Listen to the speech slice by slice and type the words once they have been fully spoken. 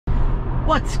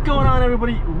What's going on,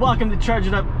 everybody? Welcome to Charge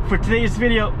It Up. For today's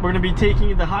video, we're going to be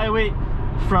taking the highway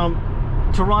from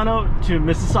Toronto to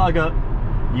Mississauga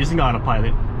using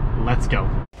Autopilot. Let's go.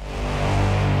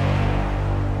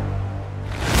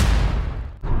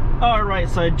 Alright,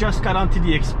 so I just got onto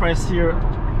the express here.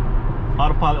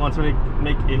 Autopilot wants me to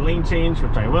make a lane change,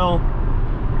 which I will.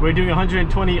 We're doing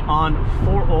 120 on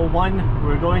 401.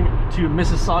 We're going to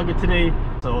Mississauga today.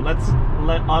 So let's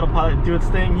let Autopilot do its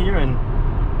thing here and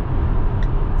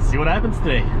see what happens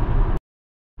today.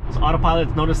 So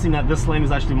Autopilot's noticing that this lane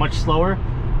is actually much slower.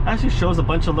 It actually shows a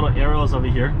bunch of little arrows over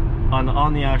here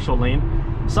on the actual lane.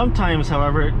 Sometimes,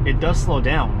 however, it does slow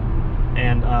down,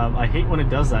 and I hate when it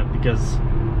does that because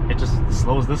it just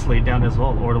slows this lane down as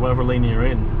well, or whatever lane you're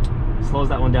in, slows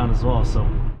that one down as well. So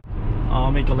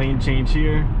I'll make a lane change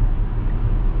here.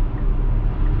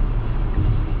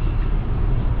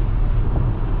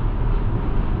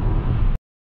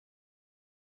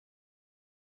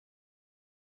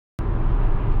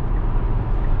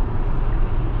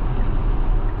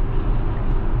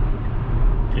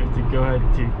 Go ahead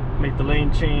to make the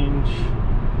lane change.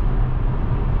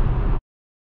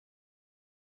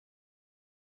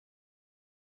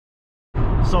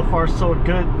 So far so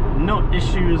good, no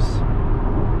issues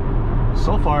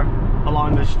so far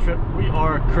along this trip. We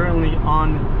are currently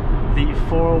on the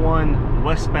 401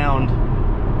 westbound,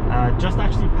 just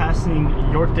actually passing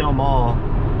Yorkdale Mall,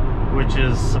 which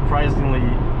is surprisingly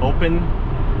open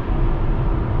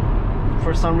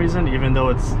for some reason, even though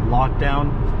it's locked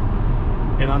down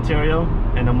in Ontario,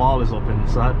 and the mall is open,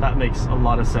 so that makes a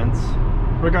lot of sense.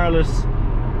 Regardless,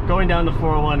 going down the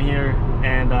 401 here,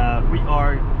 and we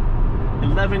are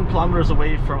 11 kilometers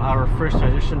away from our first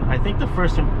transition. I think the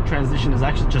first transition is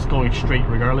actually just going straight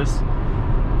regardless.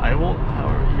 I will,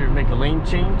 however, here make a lane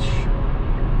change.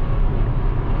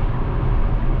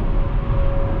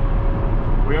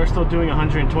 We are still doing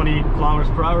 120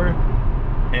 kilometers per hour,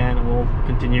 and we'll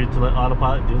continue to let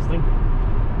Autopilot do this thing.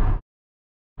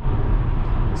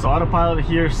 So Autopilot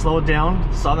here slowed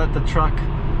down, saw that the truck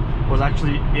was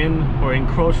actually in or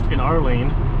encroached in our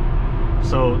lane.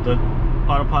 So the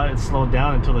Autopilot slowed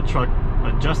down until the truck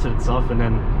adjusted itself, and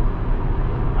then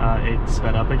it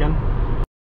sped up again.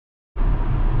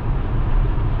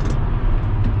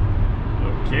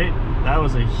 Okay, that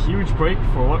was a huge break.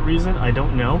 For what reason? I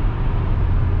don't know.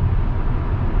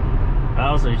 That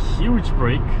was a huge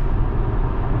break.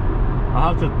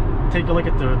 I'll have to take a look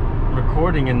at the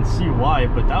recording and see why,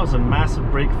 but that was a massive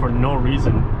break for no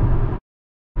reason.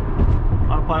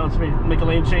 Autopilot wants me to make a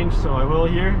lane change, so I will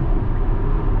here.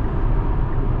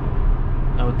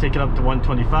 I will take it up to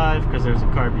 125 because there's a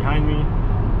car behind me.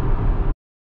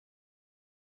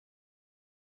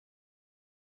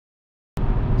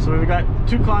 So we've got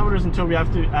 2 kilometers until we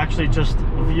have to actually just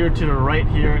veer to the right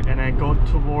here and then go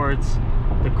towards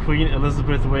the Queen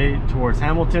Elizabeth Way towards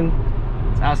Hamilton.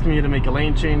 It's asking me to make a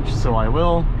lane change, so I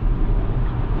will.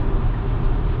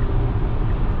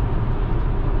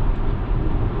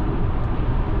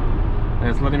 And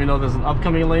it's letting me know there's an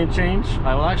upcoming lane change.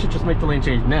 I will actually just make the lane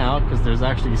change now because there's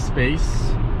actually space.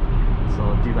 So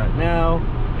I'll do that now.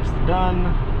 It's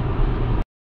done.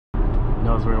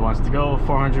 Knows where it wants to go.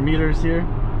 400 meters here.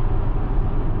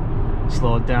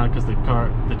 Slow it down because the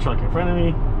truck in front of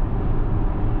me.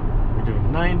 We're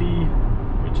doing 90,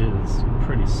 which is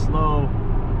pretty slow.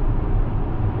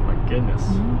 My goodness.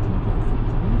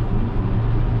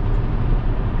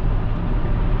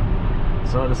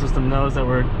 So the system knows that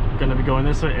we're going to be going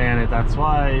this way, and that's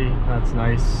why. That's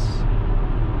nice.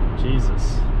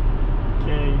 Jesus.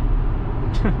 Okay.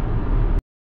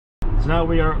 So now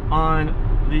we are on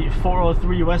the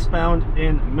 403 westbound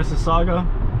in Mississauga.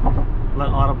 Let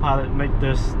Autopilot make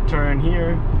this turn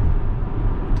here,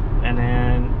 and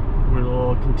then we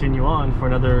will continue on for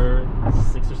another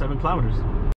 6 or 7 kilometers.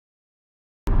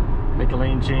 Make a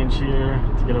lane change here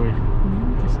to get away.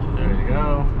 There you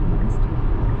go.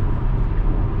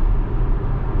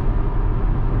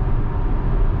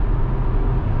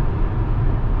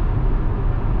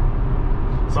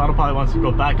 So Autopilot wants to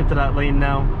go back into that lane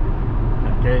now.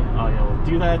 Okay, oh yeah, we'll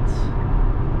do that.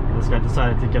 This guy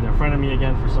decided to get in front of me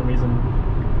again for some reason.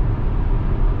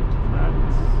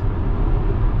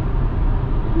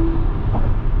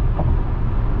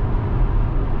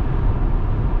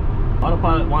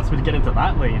 Autopilot wants me to get into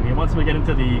that lane. He wants me to get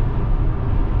into the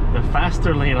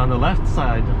faster lane on the left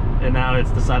side, and now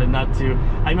it's decided not to.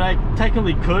 I mean, I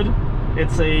technically could.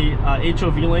 It's a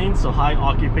HOV lane, so high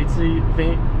occupancy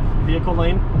vehicle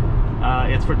lane.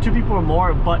 It's for 2 people or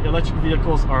more, but electric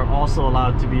vehicles are also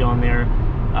allowed to be on there,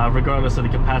 regardless of the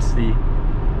capacity.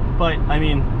 But I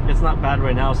mean, it's not bad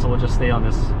right now, so we'll just stay on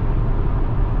this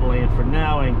lane for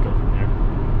now and go from there.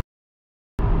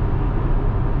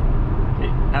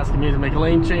 asking me to make a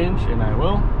lane change, and I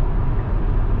will.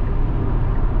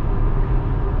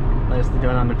 Nicely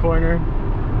done on the corner.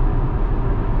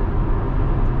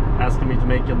 Asking me to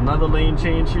make another lane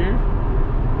change here.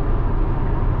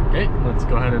 Okay, let's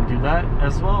go ahead and do that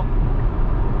as well.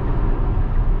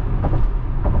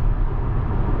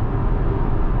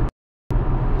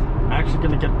 I'm actually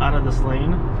gonna get out of this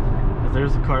lane.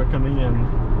 There's a car coming in.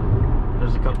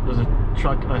 There's a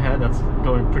truck ahead that's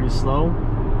going pretty slow.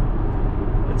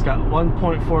 It's got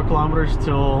 1.4 kilometers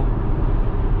till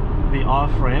the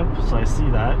off ramp, so I see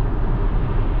that.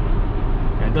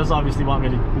 And it does obviously want me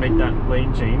to make that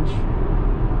lane change,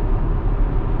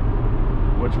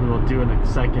 which we will do in a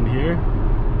second here.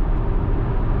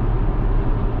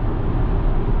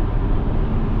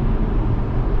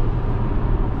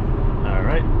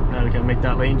 Alright, now we can make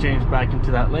that lane change back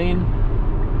into that lane.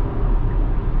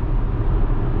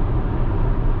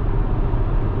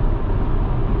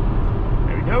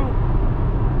 There we go.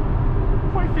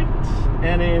 Perfect.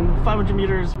 And in 500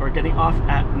 meters, we're getting off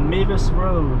at Mavis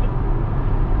Road.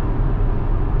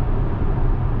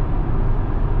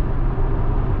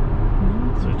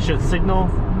 So it should signal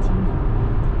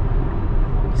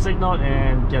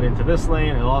and get into this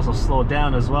lane. It'll also slow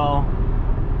down as well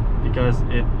because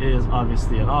it is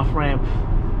obviously an off ramp.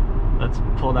 Let's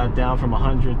pull that down from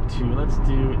 100 to, let's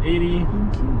do 80.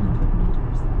 In 200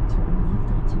 meters, turn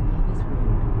left onto Mavis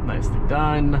Road. Nicely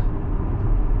done.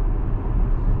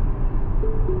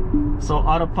 So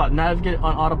autopilot, navigate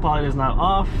on autopilot is now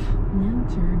off. Now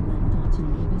turn left onto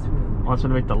Mavis Road. Once we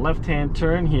make the left-hand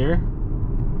turn here,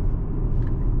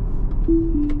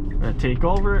 I'm gonna take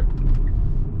over.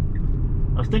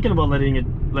 I was thinking about letting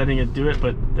it do it,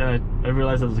 but then I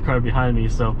realized there was a car behind me,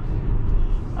 so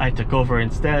I took over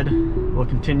instead. We'll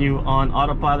continue on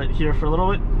autopilot here for a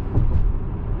little bit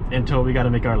until we got to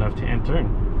make our left-hand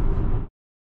turn.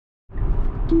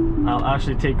 I'll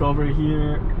actually take over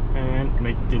here and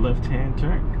make the left-hand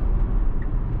turn.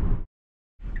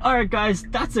 Alright guys,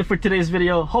 that's it for today's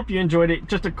video. Hope you enjoyed it.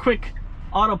 Just a quick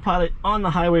autopilot on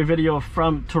the highway video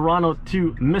from Toronto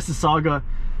to Mississauga.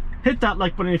 Hit that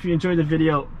like button if you enjoyed the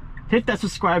video. Hit that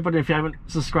subscribe button if you haven't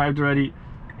subscribed already.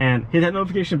 And hit that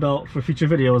notification bell for future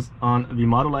videos on the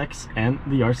Model X and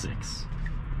the R6.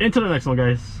 Until the next one,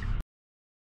 guys.